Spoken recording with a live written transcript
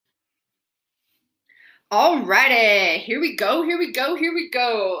Alrighty, here we go, here we go, here we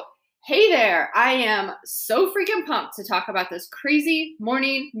go. Hey there, I am so freaking pumped to talk about this crazy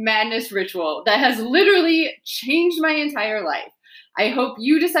morning madness ritual that has literally changed my entire life. I hope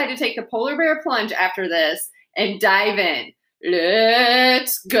you decide to take the polar bear plunge after this and dive in.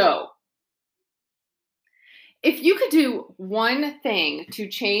 Let's go. If you could do one thing to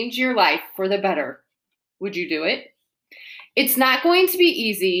change your life for the better, would you do it? It's not going to be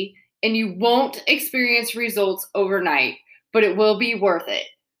easy and you won't experience results overnight, but it will be worth it.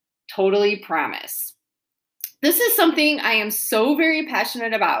 Totally promise. This is something I am so very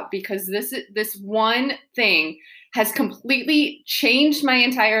passionate about because this one thing has completely changed my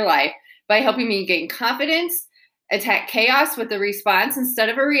entire life by helping me gain confidence, attack chaos with a response instead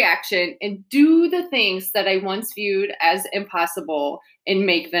of a reaction, and do the things that I once viewed as impossible and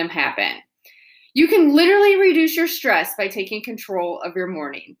make them happen. You can literally reduce your stress by taking control of your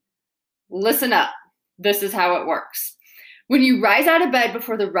morning. Listen up. This is how it works. When you rise out of bed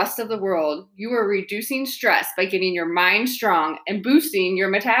before the rest of the world, you are reducing stress by getting your mind strong and boosting your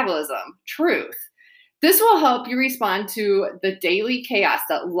metabolism. Truth. This will help you respond to the daily chaos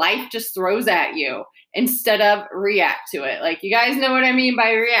that life just throws at you instead of react to it. Like, you guys know what I mean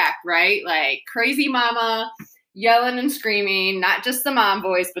by react, right? Like crazy mama yelling and screaming, not just the mom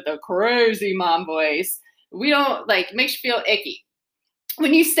voice, but the crazy mom voice. We don't makes you feel icky.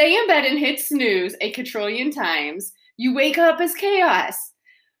 When you stay in bed and hit snooze a quadrillion times, you wake up as chaos.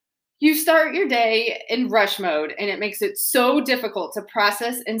 You start your day in rush mode, and it makes it so difficult to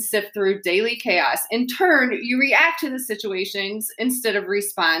process and sift through daily chaos. In turn, you react to the situations instead of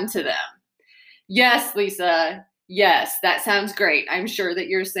respond to them. Yes, Lisa. Yes, that sounds great. I'm sure that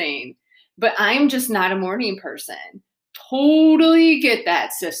you're saying, but I'm just not a morning person. Totally get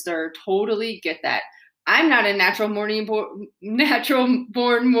that, sister. Totally get that. I'm not a natural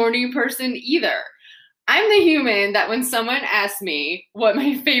born morning person either. I'm the human that when someone asked me what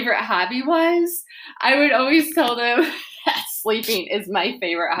my favorite hobby was, I would always tell them that sleeping is my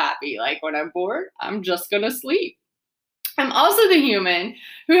favorite hobby. Like, when I'm bored, I'm just going to sleep. I'm also the human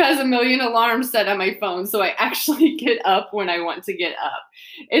who has a million alarms set on my phone, so I actually get up when I want to get up.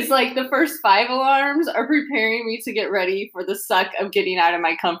 It's like the first 5 alarms are preparing me to get ready for the suck of getting out of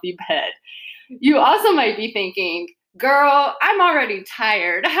my comfy bed. You also might be thinking, girl, I'm already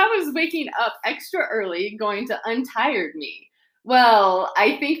tired. How is waking up extra early going to untire me? Well,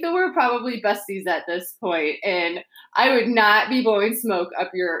 I think that we're probably besties at this point, and I would not be blowing smoke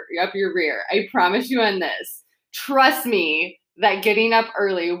up your rear. I promise you on this. Trust me that getting up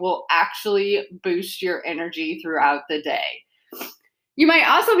early will actually boost your energy throughout the day. You might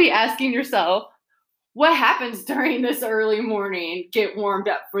also be asking yourself, what happens during this early morning, get warmed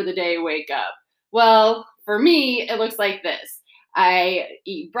up for the day, wake up? Well, for me, it looks like this. I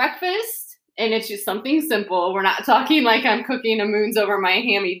eat breakfast, and it's just something simple. We're not talking like I'm cooking a moons over my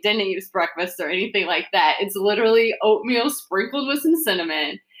hammy Denny's breakfast or anything like that. It's literally oatmeal sprinkled with some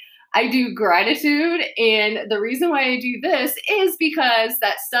cinnamon. I do gratitude, and the reason why I do this is because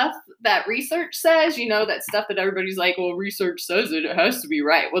that stuff that research says, that stuff that everybody's like, well, research says it has to be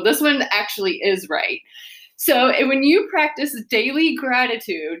right. Well, this one actually is right. So when you practice daily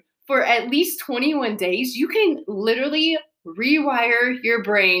gratitude for at least 21 days, you can literally rewire your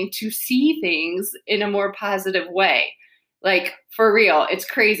brain to see things in a more positive way. Like, for real, it's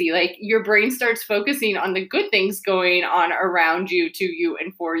crazy. Like, your brain starts focusing on the good things going on around you, to you,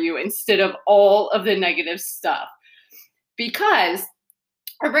 and for you, instead of all of the negative stuff. Because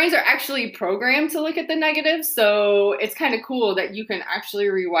our brains are actually programmed to look at the negative, so it's kind of cool that you can actually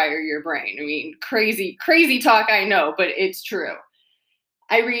rewire your brain. I mean, crazy talk, I know, but it's true.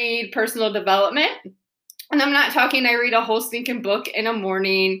 I read personal development, and I'm not talking I read a whole stinking book in a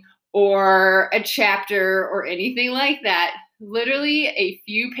morning or a chapter or anything like that. Literally a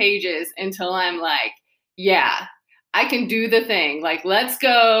few pages until I'm like, yeah, I can do the thing. Like, let's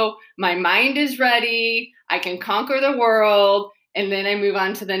go. My mind is ready. I can conquer the world. And then I move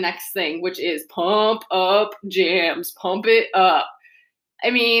on to the next thing, which is pump up jams, pump it up. I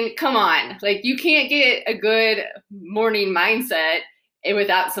mean, come on. Like, you can't get a good morning mindset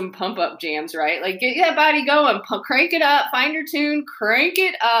without some pump up jams, right? Like, get that body going, crank it up, find your tune, crank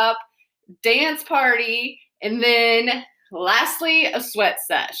it up, dance party, and then lastly, a sweat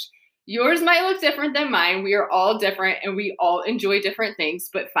sesh. Yours might look different than mine. We are all different and we all enjoy different things,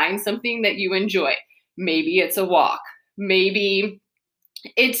 but find something that you enjoy. Maybe it's a walk. Maybe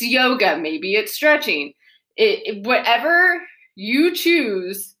it's yoga. Maybe it's stretching. Whatever you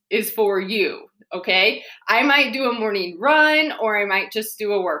choose is for you. Okay, I might do a morning run, or I might just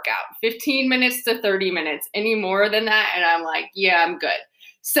do a workout, 15 minutes to 30 minutes, any more than that, and I'm like, yeah, I'm good.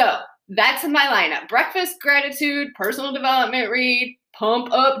 So that's my lineup. Breakfast, gratitude, personal development read,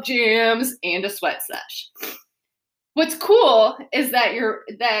 pump up jams, and a sweat sesh. What's cool is that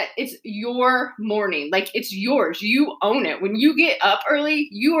it's your morning. Like, it's yours. You own it. When you get up early,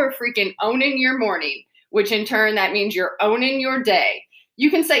 you are freaking owning your morning, which in turn, that means you're owning your day. You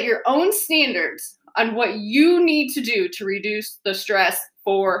can set your own standards on what you need to do to reduce the stress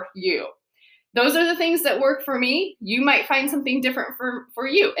for you. Those are the things that work for me. You might find something different for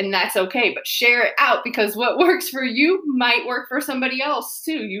you, and that's okay, but share it out, because what works for you might work for somebody else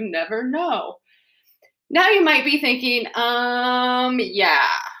too. You never know. Now you might be thinking, yeah,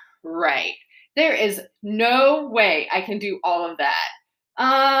 right. There is no way I can do all of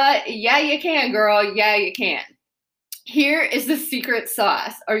that. Yeah, you can, girl. Yeah, you can. Here is the secret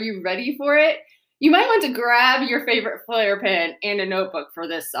sauce. Are you ready for it? You might want to grab your favorite Flair pen and a notebook for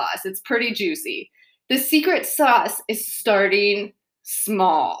this sauce. It's pretty juicy. The secret sauce is starting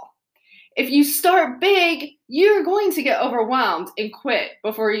small. If you start big, you're going to get overwhelmed and quit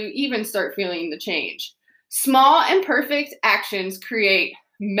before you even start feeling the change. Small and perfect actions create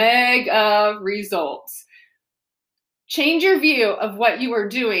mega results. Change your view of what you are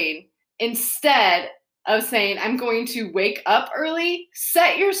doing. Instead of saying, I'm going to wake up early,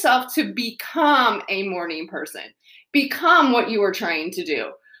 set yourself to become a morning person. Become what you are trying to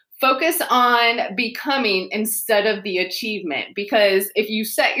do. Focus on becoming instead of the achievement, because if you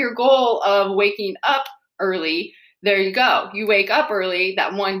set your goal of waking up early, there you go. You wake up early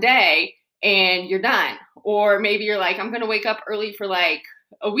that one day and you're done. Or maybe you're like, I'm going to wake up early for like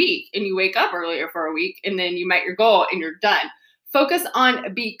a week, and you wake up earlier for a week, and then you met your goal and you're done. Focus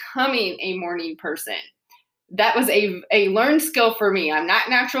on becoming a morning person. That was a learned skill for me. I'm not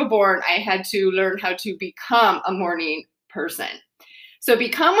natural born. I had to learn how to become a morning person. So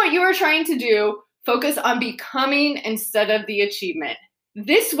become what you are trying to do. Focus on becoming instead of the achievement.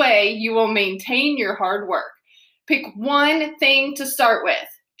 This way you will maintain your hard work. Pick one thing to start with.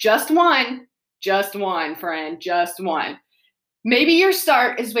 Just one, friend, just one. Maybe your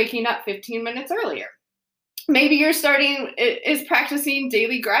start is waking up 15 minutes earlier. Maybe your starting is practicing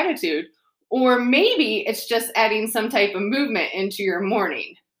daily gratitude, or maybe it's just adding some type of movement into your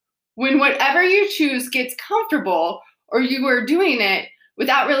morning. When whatever you choose gets comfortable, or you are doing it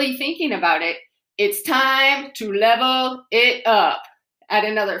without really thinking about it, it's time to level it up. Add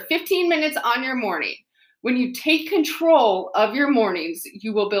another 15 minutes on your morning. When you take control of your mornings,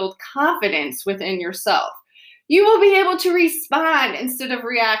 you will build confidence within yourself. You will be able to respond instead of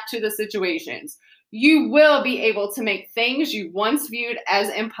react to the situations. You will be able to make things you once viewed as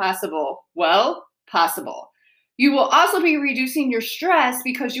impossible, well, possible. You will also be reducing your stress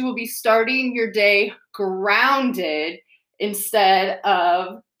because you will be starting your day grounded instead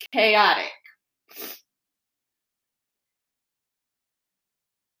of chaotic.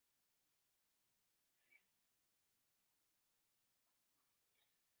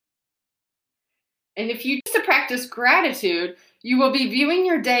 And if you choose to practice gratitude, you will be viewing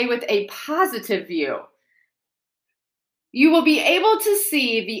your day with a positive view. You will be able to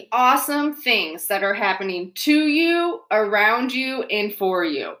see the awesome things that are happening to you, around you, and for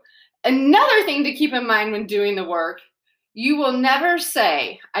you. Another thing to keep in mind when doing the work, you will never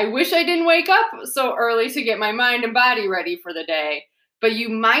say, I wish I didn't wake up so early to get my mind and body ready for the day. But you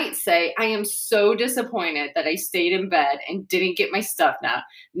might say, I am so disappointed that I stayed in bed and didn't get my stuff done.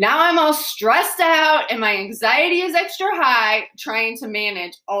 Now I'm all stressed out and my anxiety is extra high, trying to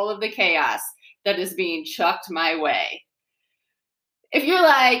manage all of the chaos that is being chucked my way. If you're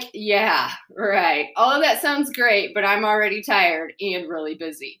like, yeah, right, all of that sounds great, but I'm already tired and really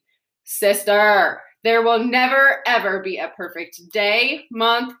busy. Sister, there will never, ever be a perfect day,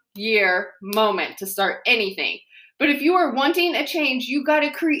 month, year, moment to start anything. But if you are wanting a change, you got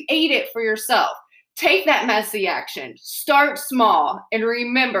to create it for yourself. Take that messy action. Start small. And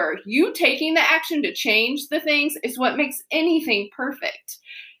remember, you taking the action to change the things is what makes anything perfect.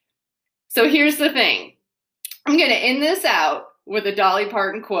 So here's the thing. I'm going to end this out with a Dolly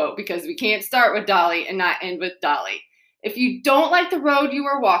Parton quote, because we can't start with Dolly and not end with Dolly. If you don't like the road you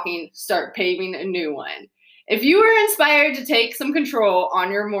are walking, start paving a new one. If you are inspired to take some control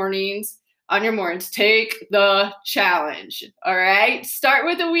on your mornings, take the challenge. All right? Start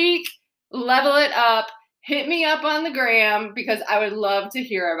with a week, level it up, hit me up on the gram because I would love to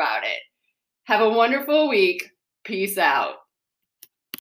hear about it. Have a wonderful week. Peace out.